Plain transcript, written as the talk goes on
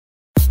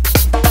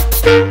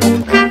Morning,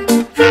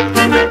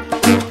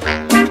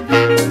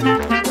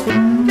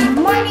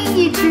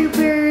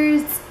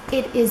 YouTubers!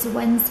 It is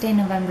Wednesday,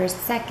 November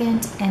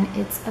 2nd, and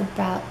it's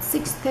about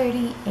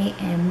 6:30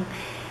 a.m.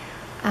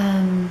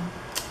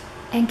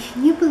 And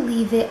can you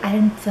believe it? I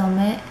didn't film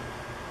it,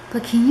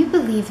 but can you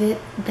believe it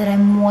that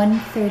I'm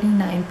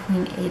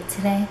 139.8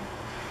 today?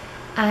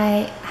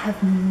 I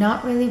have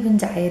not really been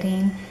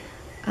dieting.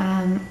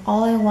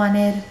 All I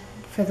wanted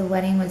for the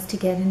wedding was to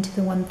get into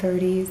the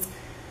 130s.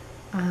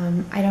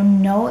 I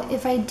don't know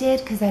if I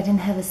did because I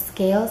didn't have a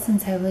scale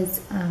since I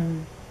was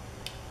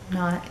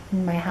not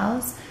in my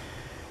house.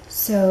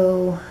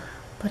 So,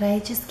 but I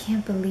just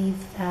can't believe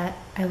that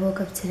I woke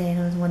up today and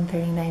it was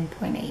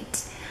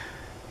 139.8.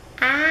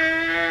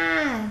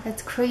 Ah,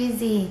 that's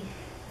crazy.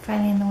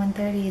 Finally in the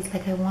 130s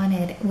like I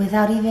wanted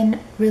without even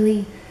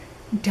really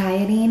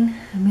dieting.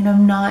 I mean,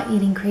 I'm not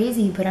eating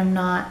crazy, but I'm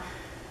not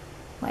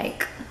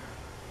like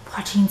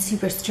watching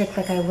super strict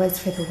like I was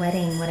for the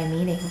wedding what I'm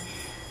eating.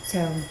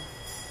 So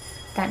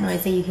that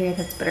noise that you hear,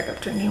 that's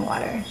Buttercup drinking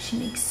water. She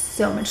makes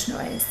so much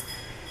noise.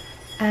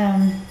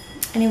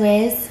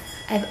 Anyways,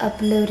 I've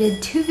uploaded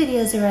 2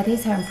 videos already,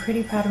 so I'm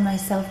pretty proud of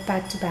myself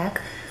back to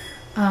back.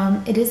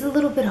 It is a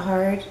little bit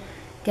hard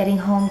getting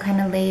home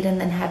kind of late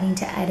and then having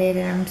to edit,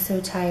 and I'm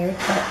so tired,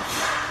 but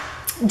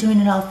I'm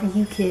doing it all for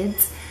you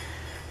kids.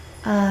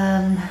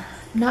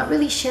 Not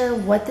really sure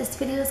what this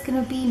video is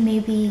gonna be,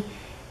 maybe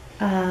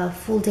a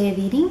full day of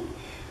eating.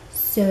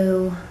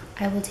 So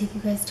I will take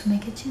you guys to my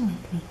kitchen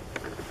with me.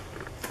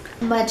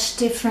 Much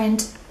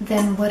different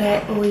than what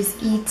I always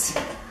eat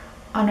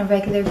on a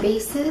regular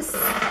basis.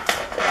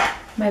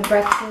 My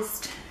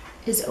breakfast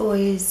is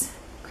always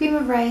cream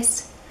of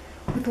rice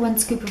with 1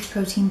 scoop of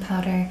protein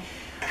powder.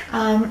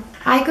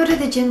 I go to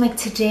the gym, like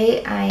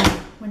today I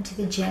went to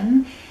the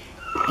gym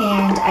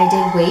and I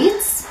did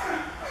weights.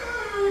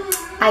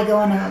 I go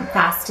on a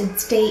fasted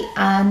state,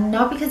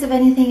 not because of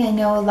anything. I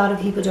know a lot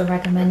of people don't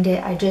recommend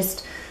it. I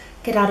just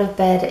get out of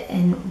bed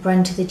and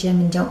run to the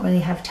gym and don't really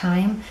have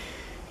time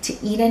to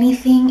eat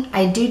anything.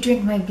 I do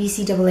drink my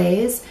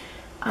BCAAs.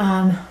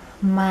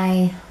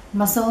 My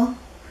muscle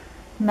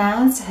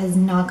mass has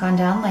not gone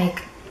down.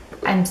 Like,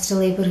 I'm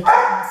still able to keep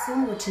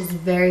muscle, which is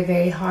very,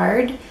 very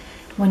hard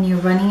when you're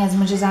running as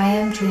much as I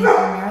am, training for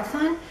a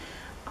marathon.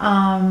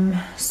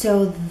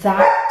 So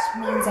that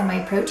means that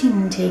my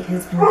protein intake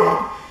has been good.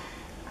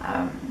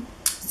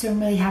 So I'm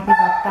really happy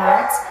about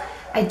that.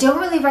 I don't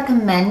really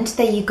recommend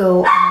that you go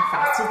on a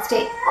fasted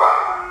state.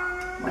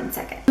 1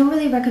 second. I don't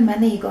really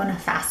recommend that you go on a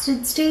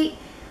fasted state.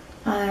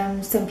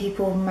 Some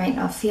people might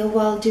not feel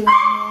well doing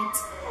it.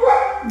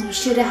 You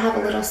should have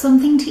a little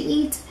something to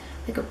eat,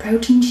 like a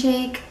protein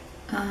shake.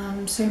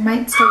 So I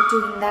might start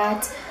doing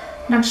that.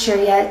 Not sure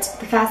yet.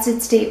 The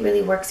fasted state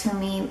really works for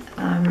me.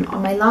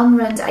 On my long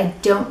runs, I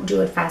don't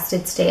do a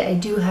fasted state. I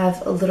do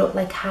have a little,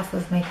 like half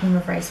of my cream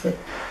of rice with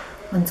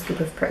 1 scoop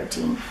of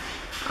protein.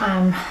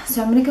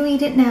 So I'm gonna go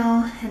eat it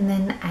now, and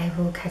then I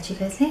will catch you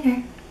guys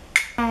later.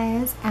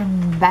 Guys,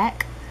 I'm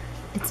back.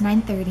 It's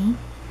 9:30,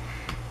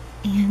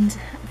 and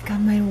I've got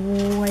my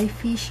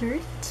wifey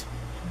shirt.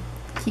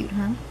 Cute,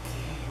 huh?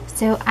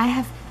 So I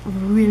have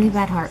really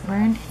bad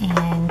heartburn,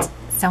 and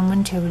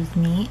someone told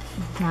me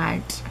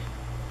that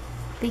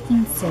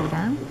baking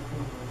soda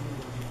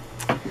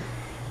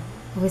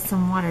with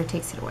some water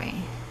takes it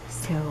away.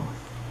 So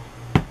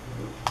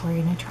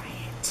we're gonna try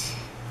it.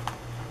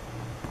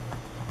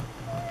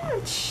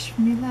 Wish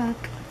me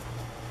luck.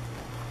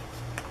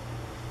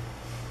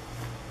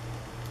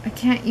 I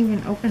can't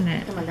even open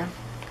it.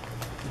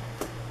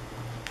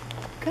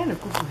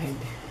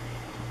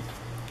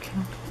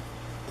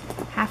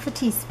 Half a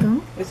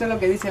teaspoon. Eso es lo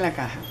que dice la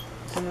caja.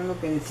 Eso no es lo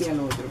que decía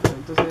lo otro, pero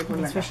entonces ve por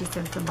la That's what caja. she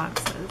said the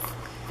box says.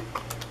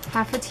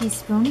 Half a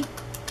teaspoon.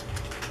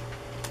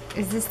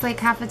 Is this like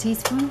half a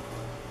teaspoon?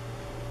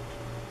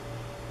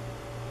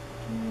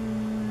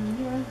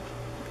 Yeah.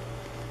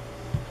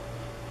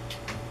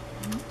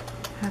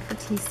 Half a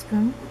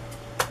teaspoon.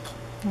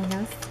 I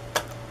guess.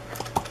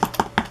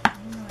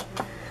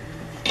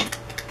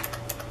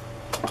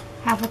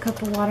 Half a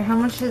cup of water. How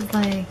much is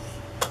like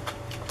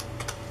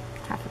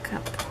half a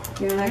cup?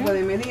 Tienen algo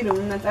de medir.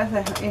 Una taza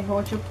es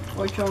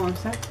 8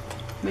 onzas.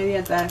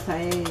 Media taza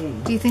es...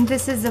 Do you think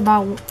this is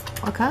about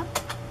a cup?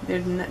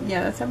 There's not,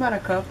 yeah, that's about a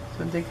cup.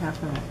 So take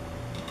half of that.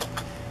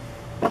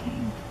 Okay.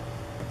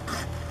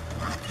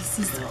 This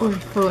is all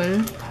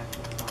full.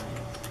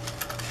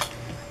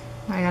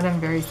 Oh my god,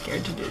 I'm very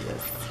scared to do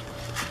this.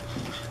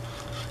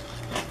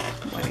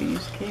 Why are you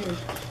scared?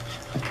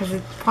 Because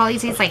it probably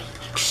tastes like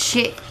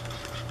shit.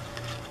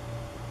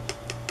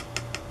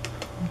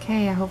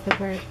 Okay, I hope it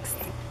works.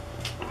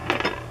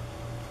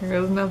 Here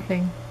goes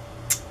nothing.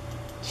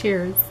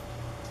 Cheers.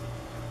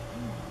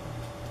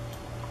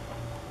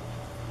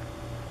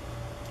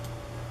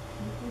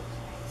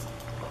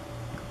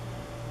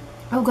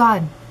 Oh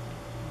god.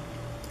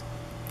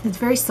 It's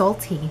very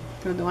salty.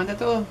 ¿Te lo tomaste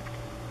todo?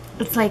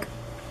 It's like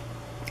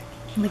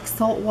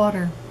salt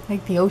water,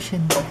 like the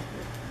ocean,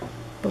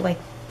 but like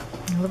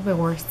a little bit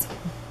worse.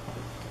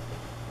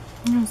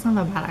 No, it's not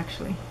that bad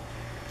actually.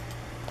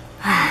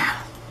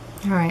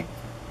 All right,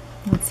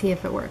 let's see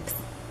if it works.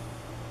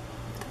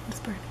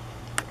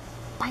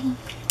 Bye.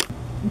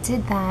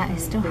 Did that. I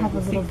still have a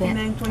little bit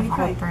of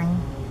heartburn,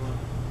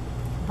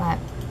 but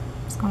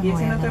it's going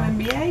away a little. I'm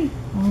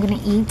gonna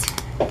eat.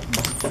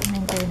 It's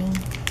 9:30.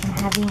 I'm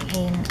having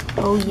an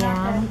Oh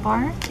Yeah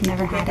bar.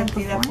 Never had it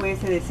before.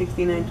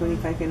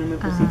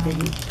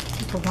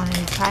 People wanted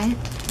to try it,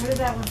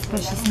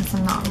 especially since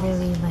I'm not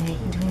really like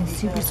doing a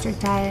super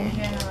strict diet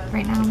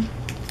right now.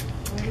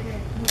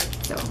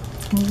 So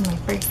it's gonna be my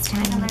first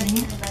time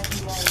eating it.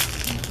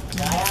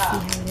 Let's see how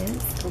it is.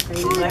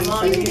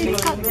 Oh, it's cute.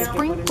 It's got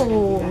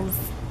sprinkles.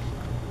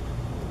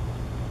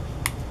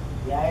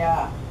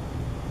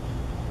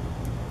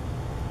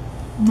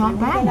 Not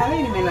bad.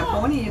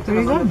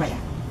 Pretty good.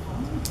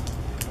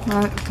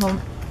 Alright, so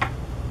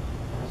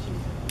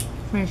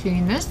finish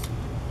eating this,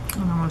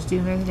 and then we'll see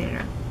you guys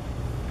later.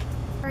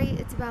 Alright,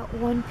 it's about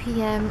 1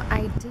 p.m.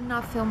 I did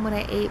not film what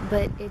I ate,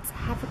 but it's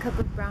half a cup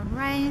of brown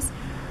rice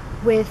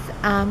with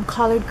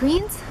collard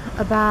greens,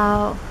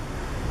 about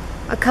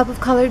a cup of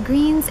collard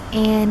greens,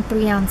 and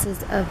 3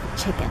 ounces of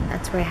chicken.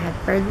 That's what I had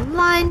for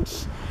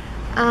lunch.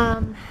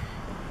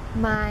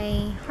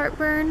 My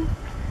heartburn.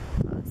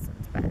 Oh, this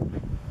one's bad.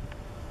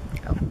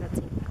 Oh, that's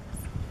 8 pounds.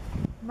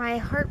 My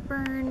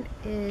heartburn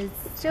is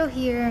still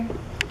here.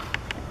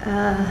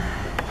 I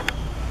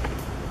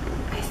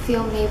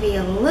feel maybe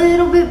a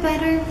little bit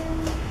better,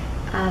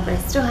 but I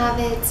still have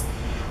it.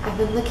 I've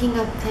been looking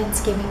up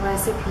Thanksgiving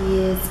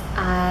recipes.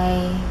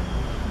 I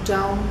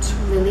don't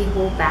really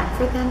hold back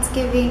for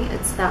Thanksgiving.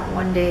 It's that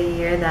one day a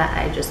year that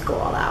I just go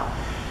all out.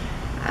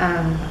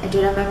 I do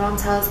it at my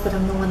mom's house, but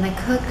I'm the one that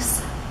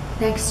cooks.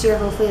 Next year,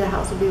 hopefully the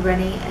house will be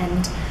ready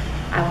and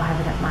I will have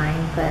it at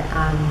mine, but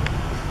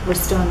we're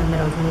still in the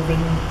middle of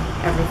moving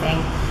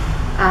everything.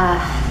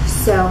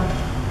 So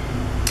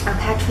I'll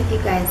catch with you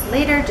guys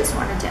later. Just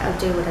wanted to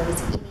update what I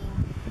was eating,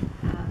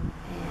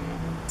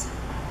 and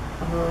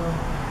I will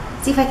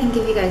see if I can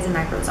give you guys a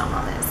macros on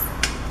all this.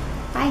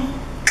 Bye.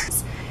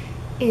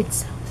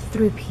 It's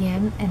 3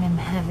 p.m. and I'm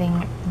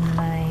having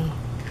my,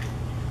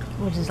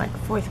 which is like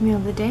 4th meal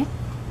of the day,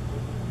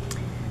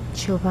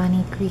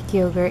 Chobani Greek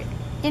yogurt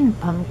in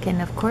pumpkin,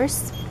 of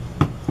course.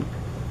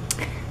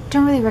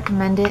 Don't really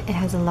recommend it. It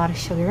has a lot of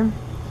sugar.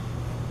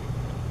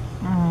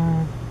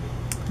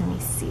 Let me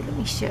see. Let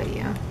me show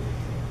you.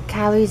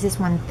 Calories is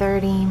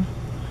 130,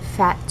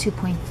 fat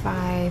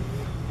 2.5,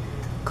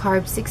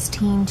 carbs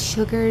 16,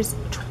 sugars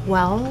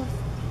 12,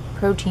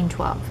 protein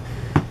 12.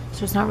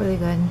 So it's not really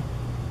good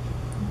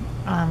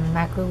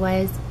macro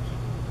wise.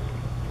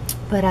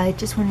 But I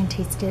just want to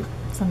taste it.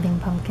 Something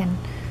pumpkin.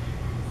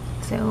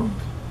 So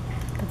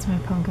that's my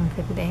pumpkin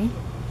for the day.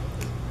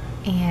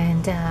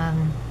 And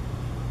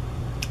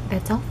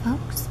that's all,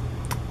 folks.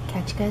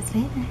 Catch you guys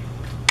later.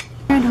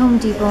 We're at Home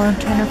Depot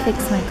trying to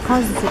fix my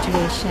closet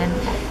situation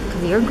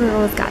because your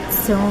girl's got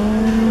so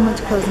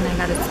much clothes and I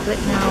got to split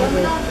now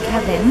with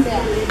Kevin.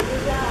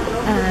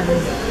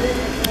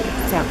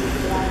 So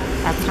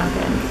that's not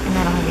good. And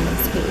I don't have any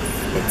space.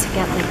 It's to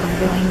get like a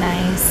really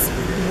nice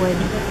wood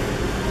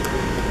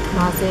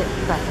closet,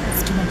 but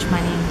it's too much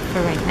money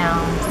for right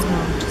now. So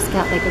just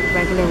got like a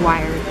regular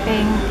wired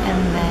thing and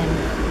then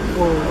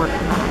we'll work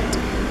on that.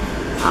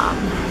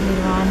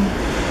 Later on,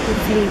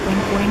 hopefully,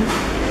 wink wink,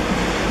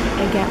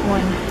 I get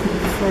one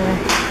for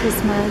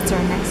Christmas or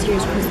next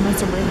year's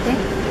Christmas or birthday.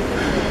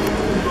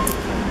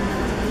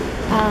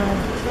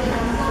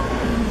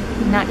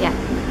 Not yet.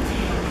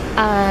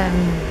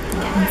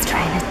 Kevin's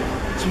trying to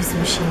use the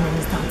machine that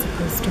he's not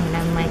supposed to, and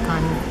I'm like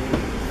on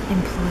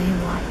employee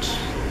watch.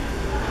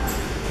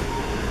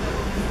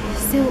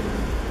 So,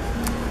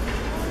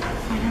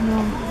 I don't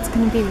know, it's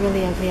gonna be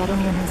really ugly. I don't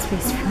even have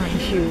space for my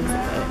shoes,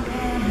 but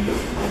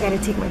I gotta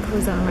take my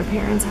clothes out of my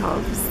parents'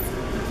 house.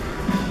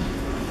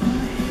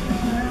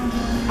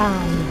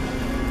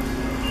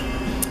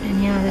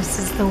 And yeah, this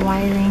is the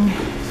wiring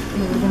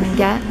that we're gonna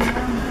get.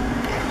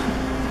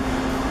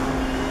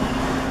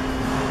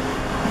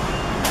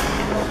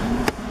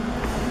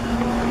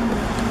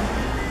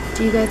 Do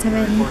you guys have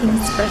anything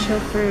special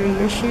for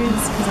your shoes?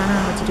 Because I don't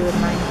know what to do with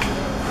mine.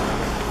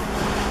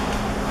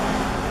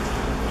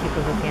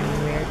 People look at me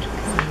weird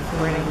because I'm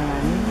wearing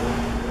them.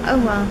 Oh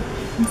well,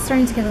 I'm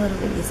starting to get a little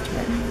bit used to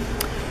it.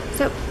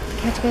 So,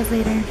 catch you guys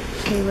later.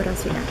 Show you what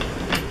else we got.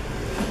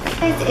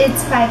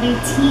 It's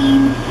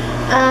 5:18.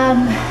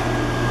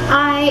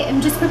 I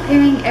am just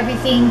preparing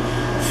everything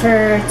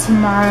for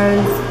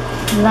tomorrow's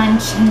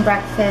lunch and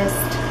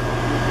breakfast.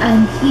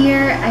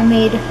 Here I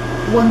made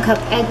 1 cup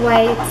egg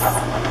whites.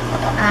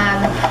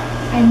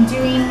 I'm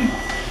doing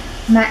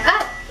my,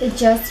 it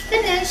just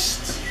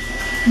finished.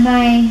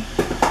 My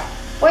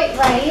white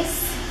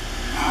rice.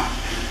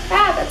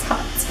 That's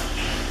hot.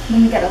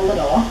 Let me get a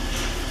little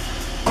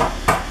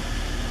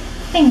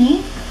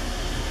thingy.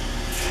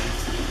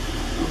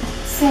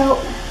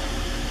 So,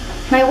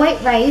 my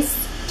white rice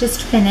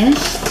just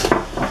finished.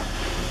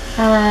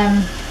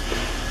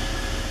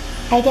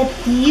 I get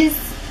these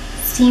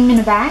steam in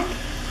a bag.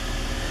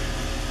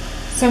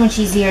 So much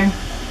easier.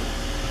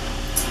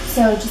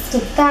 So just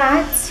did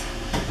that.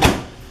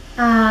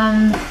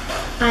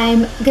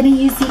 I'm gonna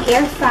use the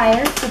air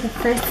fryer for the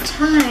first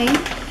time.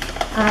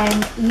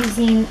 I'm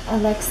using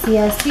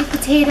Alexia sweet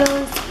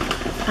potatoes.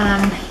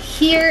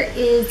 Here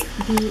is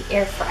the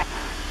air fryer.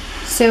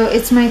 So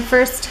it's my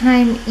first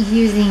time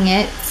using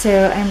it,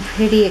 so I'm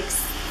pretty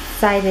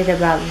excited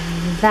about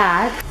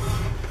that.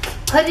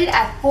 Put it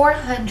at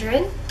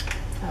 400.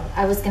 Oh,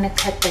 I was gonna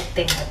cut the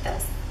thing with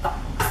this.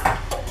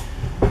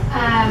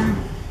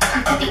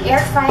 You put the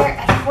air fryer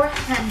at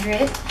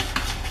 400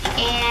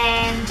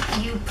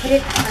 and you put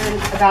it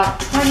for about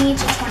 20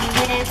 to 20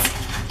 minutes.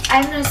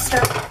 I'm gonna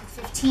start with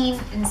 15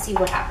 and see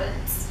what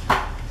happens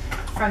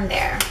from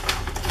there.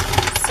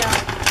 So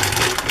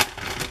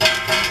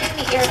in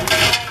the air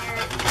fryer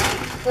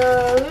it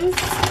goes.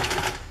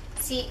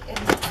 See, it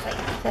looks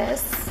like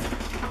this.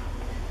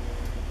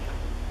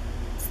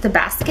 It's the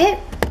basket.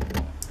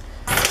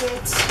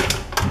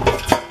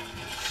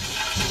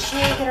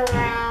 Shake it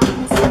around.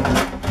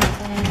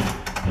 And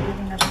we're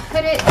gonna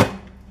put it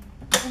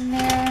in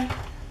there,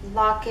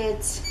 lock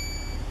it,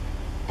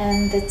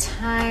 and the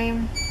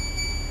time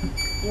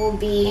will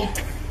be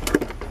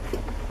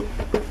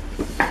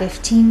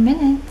 15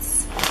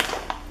 minutes.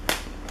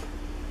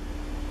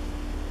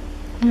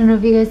 I don't know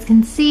if you guys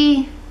can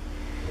see,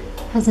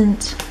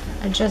 hasn't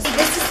adjusted.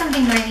 This is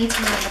something that I need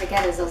to remember to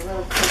get, is those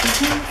little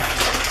cookie things.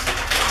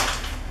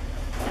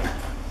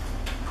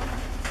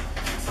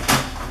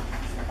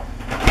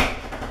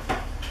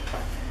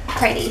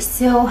 Alrighty,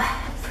 so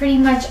pretty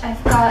much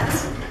I've got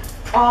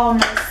all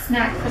my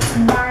snack for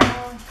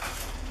tomorrow.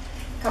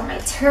 Got my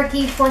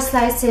turkey, 4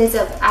 slices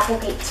of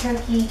Applegate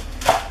turkey.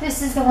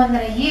 This is the one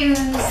that I use.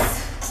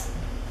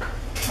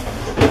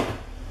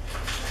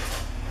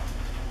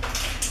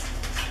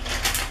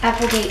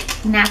 Applegate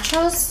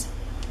Naturals.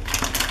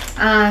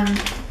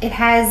 It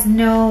has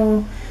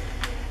no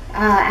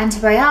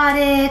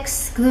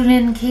antibiotics,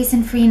 gluten,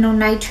 casein-free, no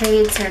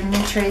nitrates or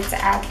nitrates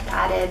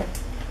added.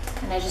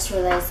 And I just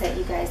realized that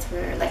you guys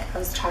were like, I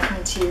was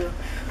talking to you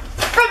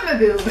from my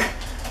boob. I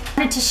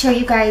wanted to show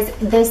you guys,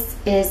 this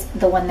is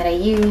the one that I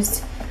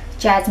used.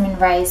 Jasmine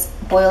rice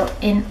boiled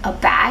in a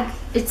bag.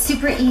 It's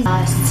super easy.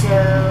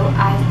 So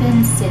I've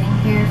been sitting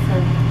here for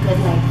a good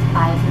like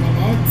 5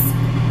 minutes.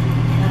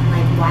 And I'm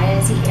like, why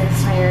is the air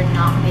fryer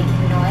not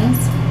making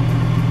noise?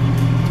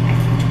 I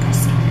forgot to press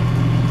start.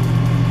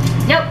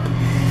 Nope.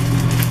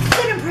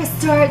 Didn't press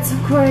start, so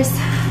of course.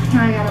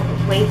 Now I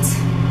gotta wait.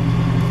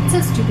 So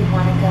stupid,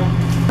 Monika.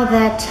 Now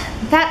that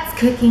that's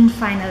cooking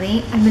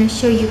finally, I'm going to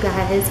show you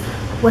guys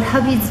what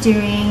hubby's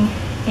doing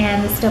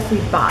and the stuff we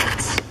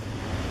bought.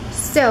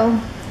 So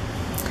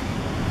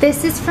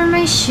this is for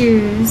my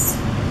shoes.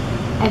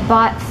 I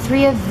bought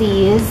 3 of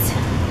these,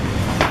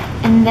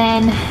 and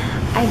then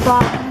I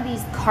bought one of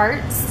these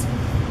carts.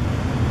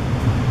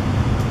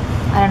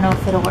 I don't know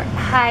if it'll work.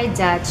 Hi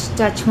Dutch.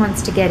 Dutch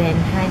wants to get in.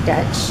 Hi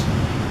Dutch.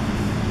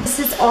 This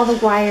is all the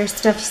wire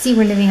stuff. You see,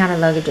 we're living out of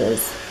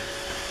luggages.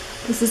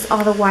 This is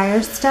all the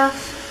wire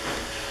stuff.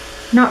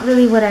 Not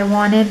really what I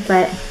wanted,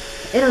 but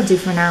it'll do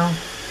for now.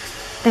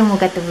 Then we'll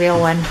get the real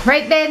one.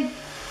 Right, babe?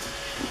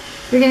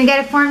 You're gonna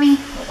get it for me?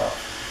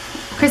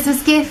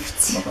 Christmas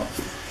gift?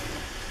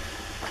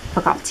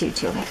 Fuck off too,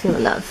 I feel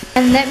love.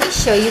 And let me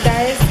show you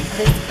guys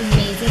this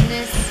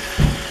amazingness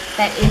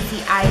that is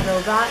the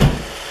iRobot.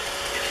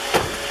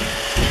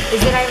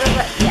 Is it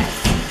iRobot? Yes.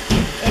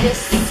 It is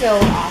so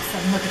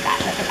awesome. Look at that,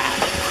 look at that.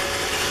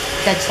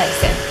 Dutch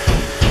likes it.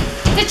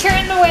 Ditch her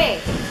in the way.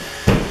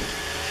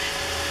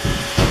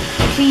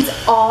 Cleans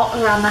all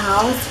around the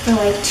house for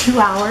like 2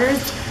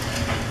 hours,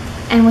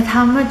 and with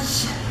how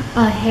much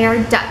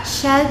hair Dutch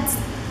sheds,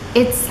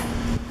 it's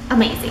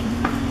amazing.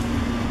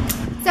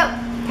 So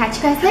catch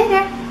you guys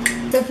later.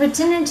 So for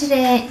dinner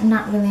today, I'm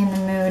not really in the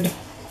mood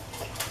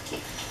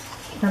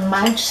for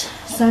much,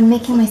 so I'm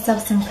making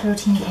myself some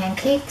protein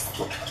pancakes.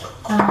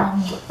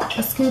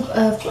 A scoop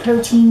of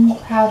protein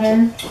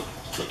powder,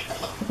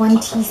 1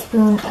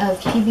 teaspoon of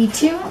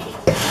PB2,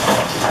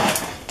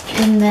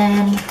 and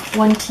then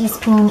 1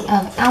 teaspoon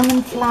of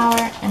almond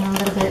flour and a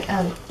little bit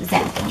of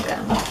xanthan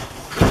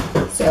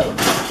gum. So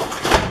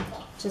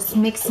just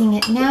mixing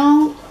it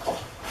now.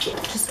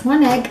 Just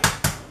 1 egg.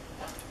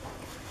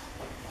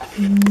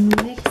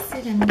 Mix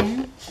it in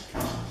there.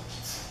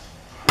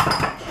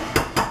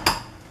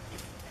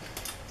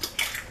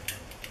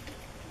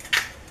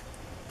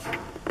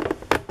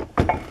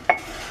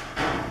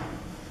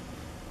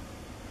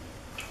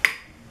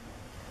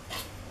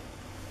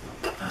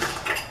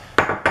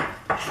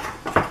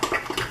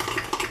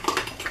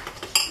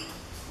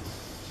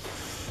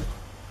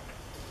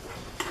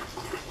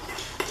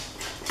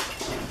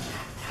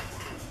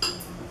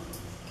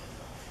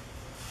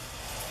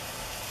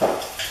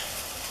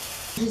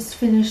 Just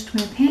finished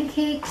my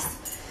pancakes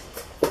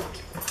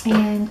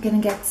and gonna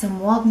get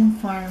some Walden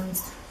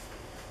Farms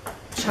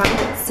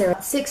chocolate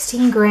syrup.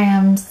 16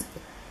 grams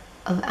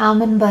of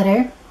almond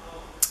butter,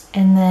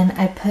 and then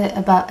I put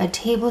about a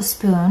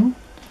tablespoon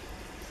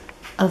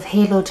of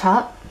Halo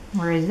Top.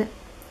 Where is it?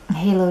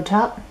 Halo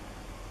Top.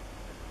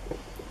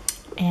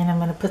 And I'm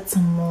gonna put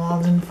some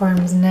Walden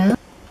Farms now.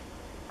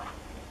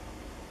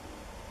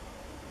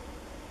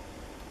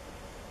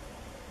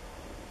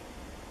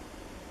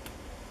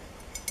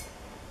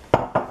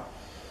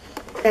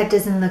 That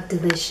doesn't look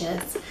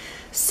delicious.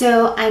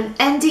 So I'm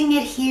ending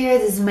it here.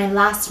 This is my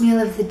last meal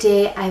of the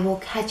day. I will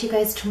catch you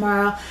guys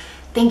tomorrow.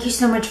 Thank you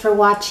so much for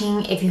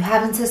watching. If you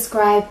haven't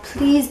subscribed,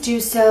 please do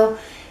so.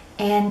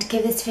 And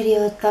give this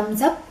video a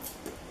thumbs up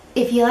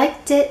if you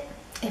liked it.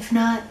 If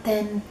not,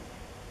 then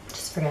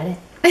just forget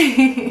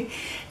it.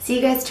 See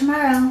you guys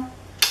tomorrow.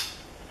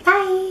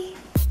 Bye.